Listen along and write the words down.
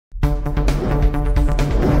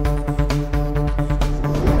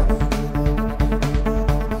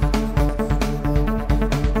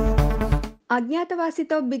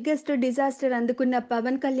అజ్ఞాతవాసితో biggest disaster అందుకున్న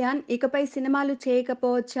పవన్ కళ్యాణ్ ఇకపై సినిమాలు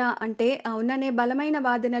చేయకపోవచ్చా అంటే అవుననే బలమైన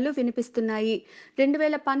వాదనలు వినిపిస్తున్నాయి.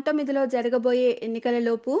 2019లో జరగబోయే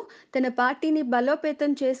ఎన్నికలలోపు తన పార్టీని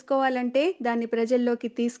బలోపేతం చేసుకోవాలంటే, దాన్ని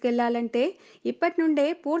ప్రజల్లోకి తీసుకెళ్లాలంటే ఇప్పటి నుండే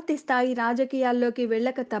పూర్తి స్థాయి రాజకీయాల్లోకి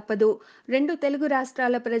వెళ్ళక తప్పదు. రెండు తెలుగు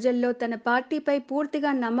రాష్ట్రాల ప్రజల్లో తన పార్టీపై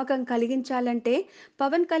పూర్తిగా నమ్మకం కలిగించాలంటే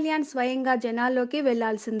పవన్ కళ్యాణ్ స్వయంగా జనాల్లోకి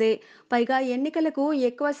వెళ్లాల్సిందే. పైగా ఎన్నికలకు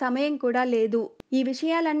ఎక్కువ సమయం కూడా లేదు. ఈ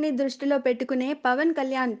విషయాలన్నీ దృష్టిలో పెట్టుకునే పవన్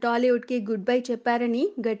కళ్యాణ్ టాలీవుడ్కి గుడ్ బై చెప్పారని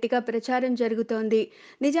గట్టిగా ప్రచారం జరుగుతోంది.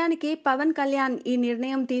 నిజానికి పవన్ కళ్యాణ్ ఈ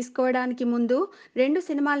నిర్ణయం తీసుకోవడానికి ముందు రెండు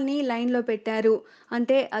సినిమాల్ని లైన్లో పెట్టారు.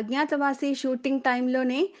 అంటే అజ్ఞాతవాసి షూటింగ్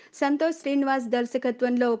టైంలోనే సంతోష్ శ్రీనివాస్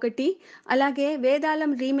దర్శకత్వంలో ఒకటి, అలాగే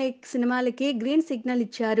వేదాళం రీమేక్ సినిమాలకి గ్రీన్ సిగ్నల్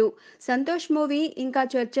ఇచ్చారు. సంతోష్ మూవీ ఇంకా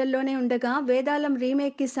చర్చల్లోనే ఉండగా వేదాళం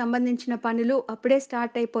రీమేక్కి సంబంధించిన పనులు అప్పుడే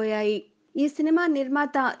స్టార్ట్ అయిపోయాయి. ఈ సినిమా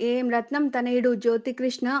నిర్మాత ఏఎం రత్నం తనయుడు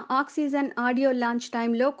జ్యోతికృష్ణ ఆక్సిజన్ ఆడియో లాంచ్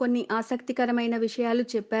టైంలో కొన్ని ఆసక్తికరమైన విషయాలు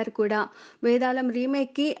చెప్పారు కూడా. వేదాళం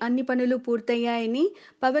రీమేక్కి అన్ని పనులు పూర్తయ్యాయని,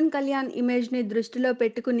 పవన్ కళ్యాణ్ ఇమేజ్ని దృష్టిలో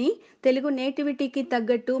పెట్టుకుని తెలుగు నేటివిటీకి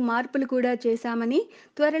తగ్గట్టు మార్పులు కూడా చేశామని,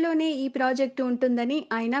 త్వరలోనే ఈ ప్రాజెక్టు ఉంటుందని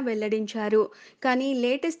ఆయన వెల్లడించారు. కానీ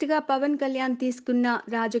లేటెస్ట్గా పవన్ కళ్యాణ్ తీసుకున్న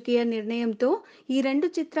రాజకీయ నిర్ణయంతో ఈ రెండు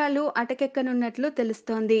చిత్రాలు అటకెక్కనున్నట్లు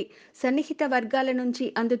తెలుస్తోంది. సన్నిహిత వర్గాల నుంచి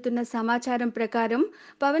అందుతున్న సమాచారం ప్రకారం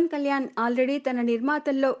పవన్ కళ్యాణ్ ఆల్రెడీ తన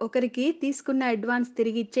నిర్మాతల్లో ఒకరికి తీసుకున్న అడ్వాన్స్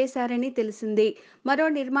తిరిగి ఇచ్చేశారని తెలిసింది. మరో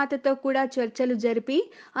నిర్మాతతో కూడా చర్చలు జరిపి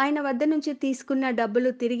ఆయన వద్ద నుంచి తీసుకున్న డబ్బులు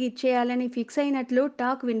తిరిగి ఇచ్చేయాలని ఫిక్స్ అయినట్లు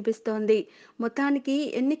టాక్ వినిపిస్తోంది. మొత్తానికి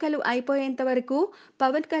ఎన్నికలు అయిపోయేంత వరకు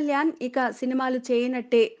పవన్ కళ్యాణ్ ఇక సినిమాలు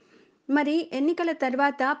చేయనట్టే. మరి ఎన్నికల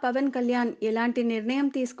తర్వాత పవన్ కళ్యాణ్ ఎలాంటి నిర్ణయం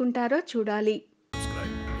తీసుకుంటారో చూడాలి.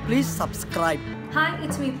 Please subscribe. Hi,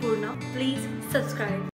 it's me Purna. Please subscribe.